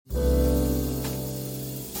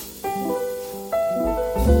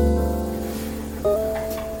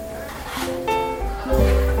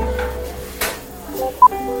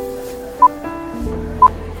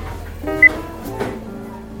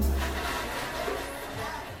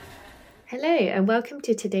Hello, and welcome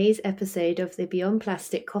to today's episode of the Beyond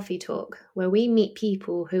Plastic Coffee Talk, where we meet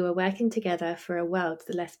people who are working together for a world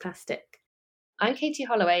less plastic. I'm Katie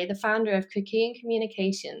Holloway, the founder of Cocoon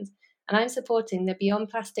Communications, and I'm supporting the Beyond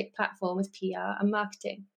Plastic platform with PR and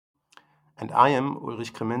marketing. And I am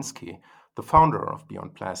Ulrich Kreminski, the founder of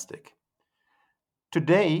Beyond Plastic.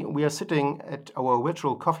 Today, we are sitting at our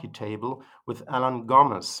virtual coffee table with Alan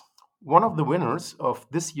Gomez, one of the winners of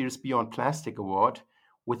this year's Beyond Plastic Award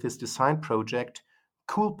with his design project,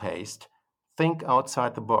 Cool Paste, Think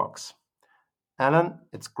Outside the Box. Alan,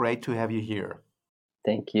 it's great to have you here.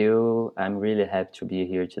 Thank you. I'm really happy to be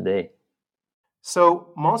here today.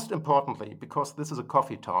 So, most importantly, because this is a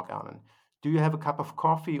coffee talk, Alan, do you have a cup of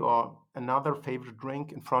coffee or another favorite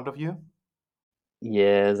drink in front of you?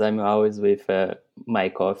 Yes, I'm always with my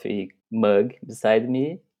coffee mug beside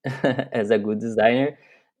me as a good designer.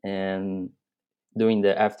 And during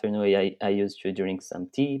the afternoon, I used to drink some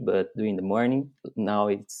tea, but during the morning, now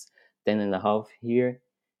it's 10 and a half here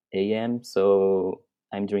a.m. So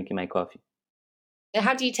I'm drinking my coffee.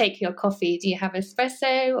 How do you take your coffee? Do you have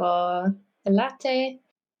espresso or a latte?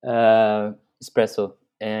 Espresso.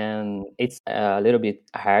 And it's a little bit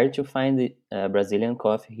hard to find the Brazilian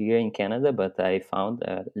coffee here in Canada, but I found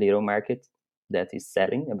a little market that is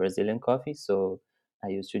selling a Brazilian coffee, so I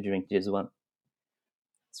used to drink this one.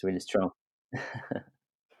 It's really strong.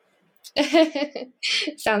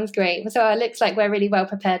 Sounds great. So it looks like we're really well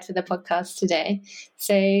prepared for the podcast today.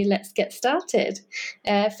 So let's get started.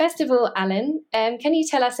 First of all, Alan, can you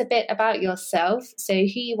tell us a bit about yourself? So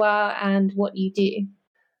who you are and what you do?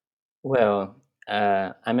 Well,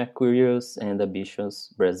 I'm a curious and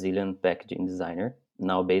ambitious Brazilian packaging designer,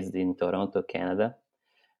 now based in Toronto, Canada,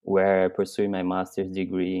 where I pursue my master's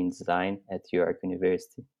degree in design at York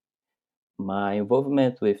University. My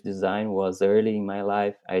involvement with design was early in my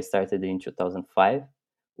life. I started in 2005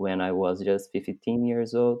 when I was just 15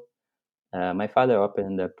 years old. My father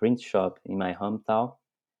opened a print shop in my hometown,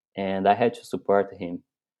 and I had to support him.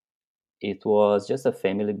 It was just a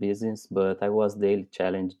family business, but I was daily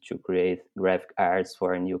challenged to create graphic arts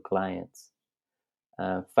for new clients.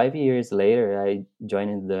 5 years later, I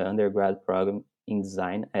joined the undergrad program in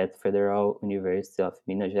design at Federal University of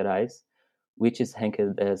Minas Gerais, which is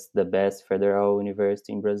ranked as the best federal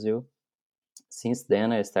university in Brazil. Since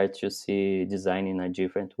then, I started to see design in a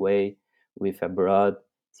different way with a broad,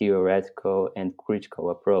 theoretical, and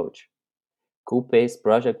critical approach. Cool Paste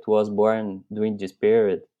project was born during this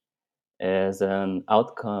period as an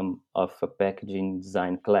outcome of a packaging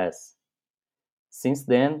design class. Since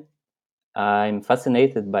then, I'm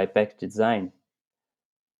fascinated by package design.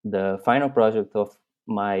 The final project of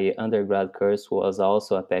my undergrad course was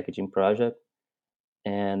also a packaging project.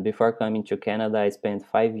 And before coming to Canada, I spent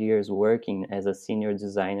 5 years working as a senior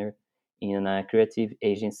designer in a creative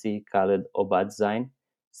agency called Oba Design,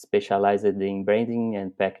 specialized in branding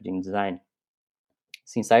and packaging design.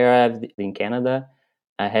 Since I arrived in Canada,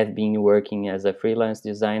 I have been working as a freelance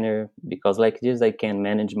designer because, like this, I can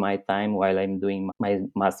manage my time while I'm doing my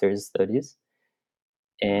master's studies.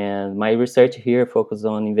 And my research here focuses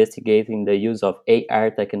on investigating the use of AR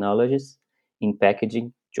technologies in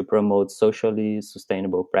packaging to promote socially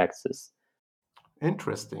sustainable practices.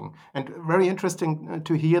 Interesting. And very interesting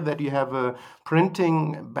to hear that you have a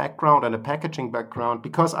printing background and a packaging background,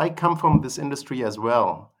 because I come from this industry as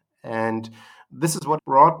well. And this is what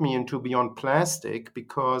brought me into Beyond Plastic,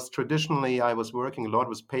 because traditionally I was working a lot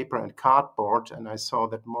with paper and cardboard, and I saw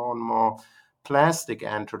that more and more plastic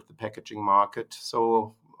entered the packaging market.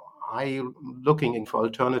 So I'm looking for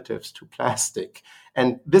alternatives to plastic.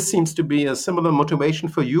 And this seems to be a similar motivation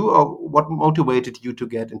for you, or what motivated you to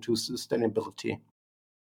get into sustainability?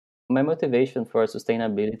 My motivation for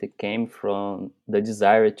sustainability came from the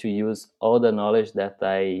desire to use all the knowledge that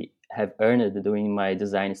I have earned during my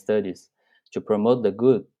design studies to promote the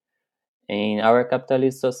good. In our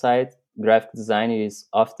capitalist society, graphic design is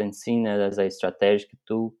often seen as a strategic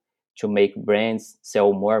tool to make brands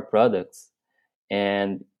sell more products.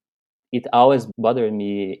 And it always bothered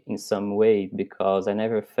me in some way because I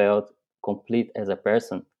never felt complete as a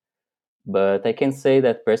person. But I can say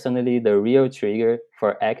that personally, the real trigger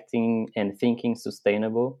for acting and thinking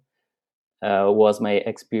sustainable was my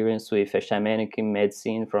experience with a shamanic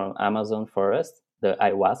medicine from Amazon forest, the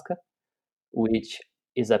ayahuasca, which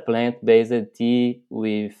is a plant-based tea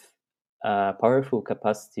with a powerful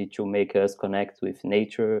capacity to make us connect with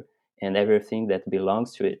nature and everything that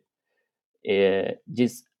belongs to it.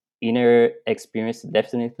 This inner experience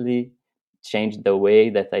definitely changed the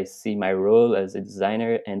way that I see my role as a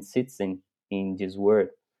designer and citizen in this world.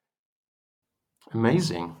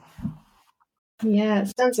 Amazing. Yeah,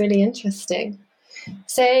 it sounds really interesting.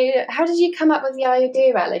 So how did you come up with the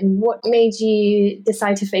idea, Alan? What made you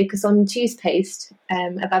decide to focus on toothpaste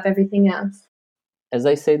above everything else? As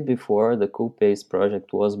I said before, the Coolpaste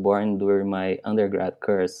project was born during my undergrad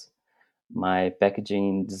course. My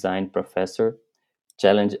packaging design professor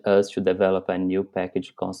challenged us to develop a new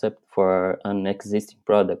package concept for an existing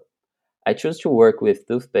product. I chose to work with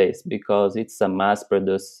toothpaste because it's a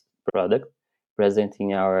mass-produced product present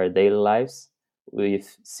in our daily lives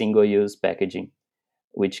with single-use packaging,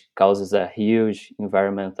 which causes a huge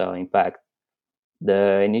environmental impact.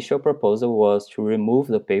 The initial proposal was to remove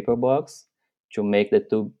the paper box to make the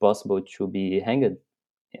tube possible to be hanged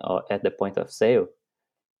at the point of sale.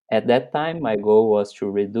 At that time, my goal was to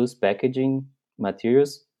reduce packaging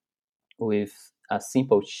materials with a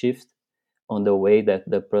simple shift on the way that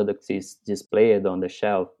the product is displayed on the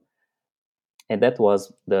shelf. And that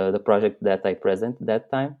was the project that I presented that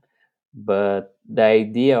time. But the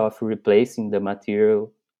idea of replacing the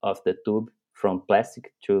material of the tube from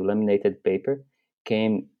plastic to laminated paper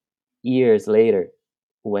came years later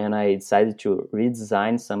when I decided to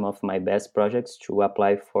redesign some of my best projects to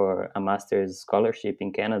apply for a master's scholarship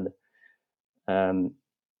in Canada. Um,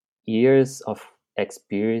 Years of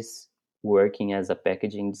experience working as a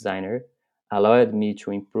packaging designer allowed me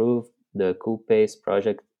to improve the Coolpaste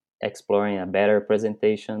project, exploring a better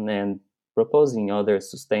presentation and proposing other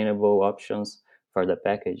sustainable options for the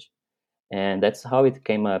package. And that's how it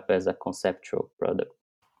came up as a conceptual product.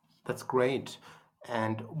 That's great.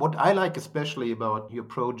 And what I like especially about your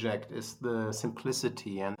project is the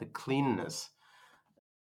simplicity and the cleanness.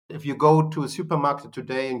 If you go to a supermarket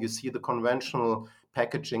today and you see the conventional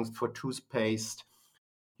packaging for toothpaste,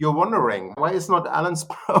 you're wondering why is not Alan's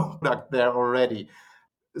product there already?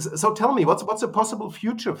 So tell me, what's a possible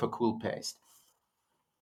future for Coolpaste?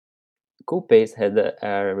 Coolpaste had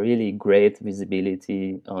a really great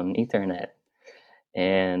visibility on internet,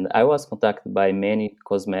 and I was contacted by many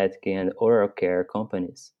cosmetic and oral care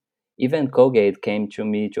companies. Even Colgate came to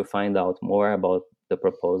me to find out more about the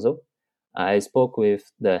proposal. I spoke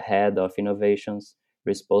with the head of innovations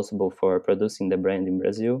responsible for producing the brand in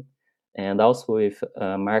Brazil, and also with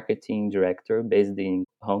a marketing director based in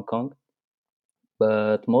Hong Kong.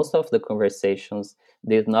 But most of the conversations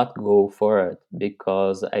did not go forward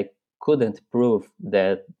because I couldn't prove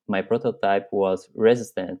that my prototype was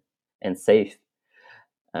resistant and safe.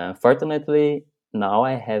 Fortunately, now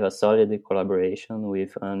I have a solid collaboration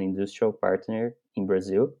with an industrial partner in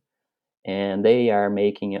Brazil, and they are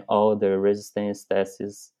making all the resistance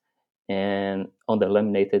tests and on the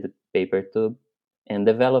laminated paper tube and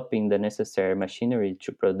developing the necessary machinery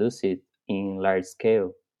to produce it in large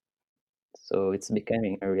scale. So it's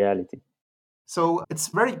becoming a reality. So it's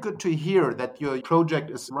very good to hear that your project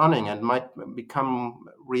is running and might become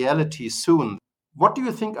reality soon. What do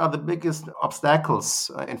you think are the biggest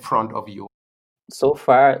obstacles in front of you? So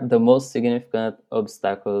far, the most significant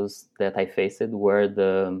obstacles that I faced were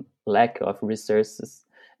the lack of resources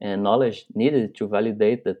and knowledge needed to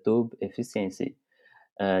validate the tube efficiency.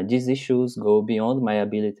 These issues go beyond my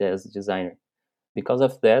ability as a designer. Because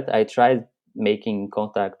of that, I tried making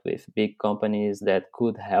contact with big companies that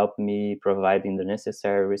could help me providing the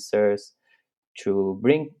necessary research to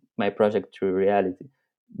bring my project to reality.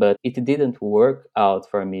 But it didn't work out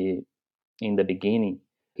for me in the beginning.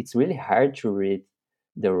 It's really hard to read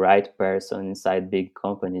the right person inside big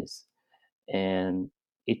companies. And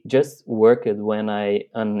it just worked when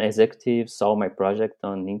an executive saw my project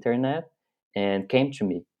on the internet and came to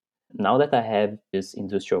me. Now that I have this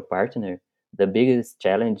industrial partner, the biggest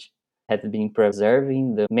challenge has been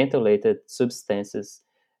preserving the mentholated substances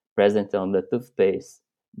present on the toothpaste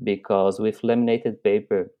because with laminated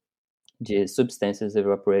paper, the substances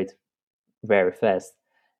evaporate very fast.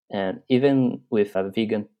 And even with a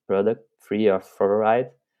vegan product free of fluoride,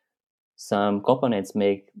 some components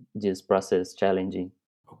make this process challenging.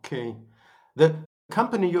 Okay. The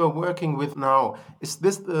company you are working with now, is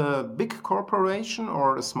this a big corporation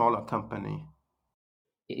or a smaller company?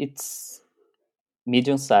 It's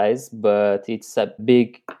medium size, but it's a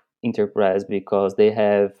big enterprise because they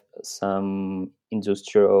have some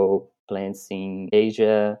industrial plants in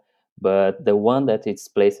Asia, but the one that is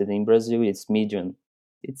placed in Brazil is medium.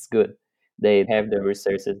 It's good. They have the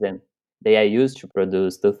resources and they are used to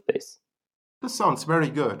produce toothpaste. This sounds very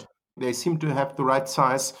good. They seem to have the right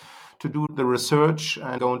size to do the research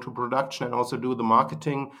and go into production and also do the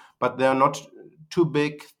marketing, but they're not too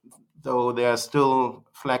big, though they are still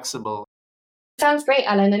flexible. Sounds great,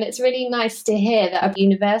 Alan, and it's really nice to hear that a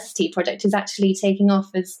university project is actually taking off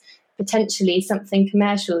as potentially something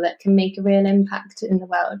commercial that can make a real impact in the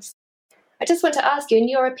world. I just want to ask you, in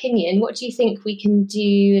your opinion, what do you think we can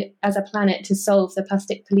do as a planet to solve the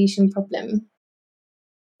plastic pollution problem?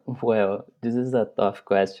 Well, this is a tough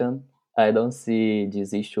question. I don't see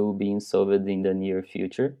this issue being solved in the near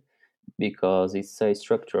future because it's a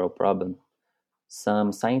structural problem.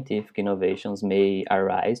 Some scientific innovations may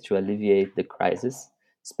arise to alleviate the crisis,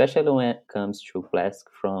 especially when it comes to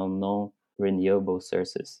plastic from non-renewable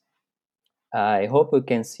sources. I hope we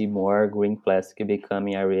can see more green plastic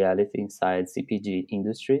becoming a reality inside CPG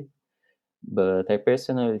industry, but I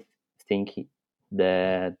personally think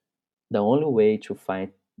that the only way to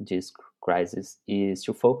fight this crisis is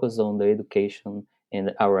to focus on the education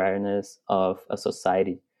and awareness of a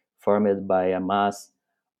society formed by a mass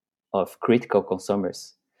of critical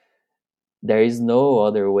consumers. There is no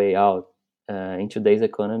other way out. In today's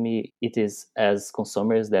economy, it is as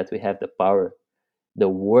consumers that we have the power. The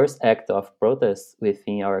worst act of protest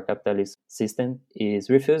within our capitalist system is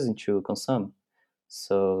refusing to consume.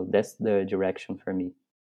 So that's the direction for me.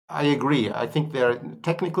 I agree. I think there are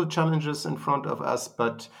technical challenges in front of us,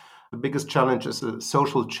 but the biggest challenge is a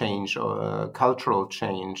social change or a cultural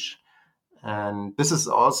change. And this is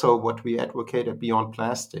also what we advocate at Beyond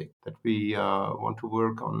Plastic, that we want to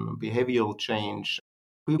work on behavioral change.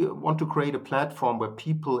 We want to create a platform where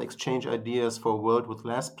people exchange ideas for a world with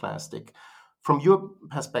less plastic. From your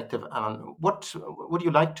perspective, Alan, what would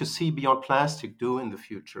you like to see Beyond Plastic do in the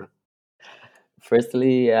future?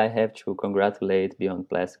 Firstly, I have to congratulate Beyond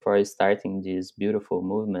Plastic for starting this beautiful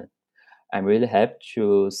movement. I'm really happy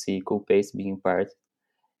to see Coolpaste being part,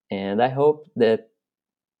 and I hope that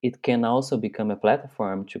it can also become a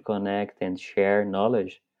platform to connect and share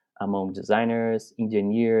knowledge among designers,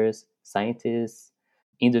 engineers, scientists,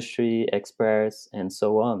 industry experts, and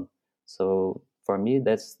so on. So for me,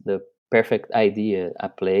 that's the perfect idea, a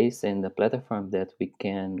place and a platform that we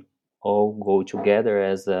can all go together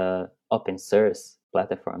as a open source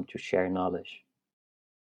platform to share knowledge.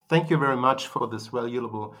 Thank you very much for this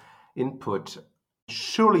valuable input.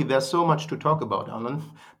 Surely there's so much to talk about, Alan,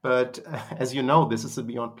 but as you know, this is a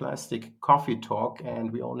Beyond Plastic coffee talk,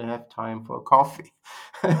 and we only have time for coffee.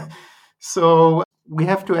 So we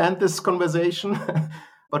have to end this conversation,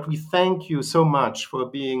 but we thank you so much for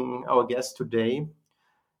being our guest today.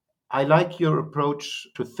 I like your approach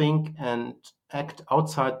to think and act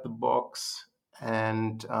outside the box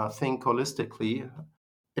and think holistically.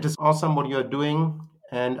 It is awesome what you're doing,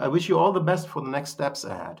 and I wish you all the best for the next steps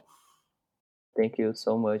ahead. Thank you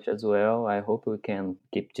so much as well. I hope we can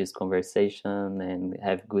keep this conversation and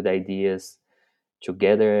have good ideas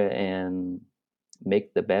together and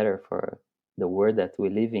make the better for the world that we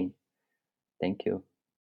live in. Thank you.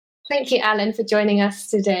 Thank you, Alan, for joining us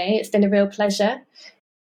today. It's been a real pleasure.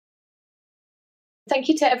 Thank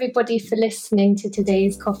you to everybody for listening to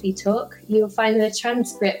today's Coffee Talk. You'll find the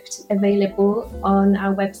transcript available on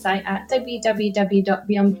our website at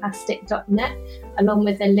www.beyondplastic.net, along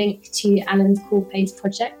with a link to Alan's Coolpaste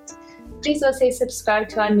project. Please also subscribe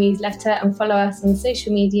to our newsletter and follow us on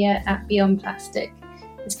social media at Beyond Plastic.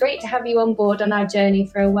 It's great to have you on board on our journey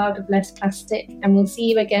for a world of less plastic, and we'll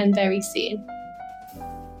see you again very soon.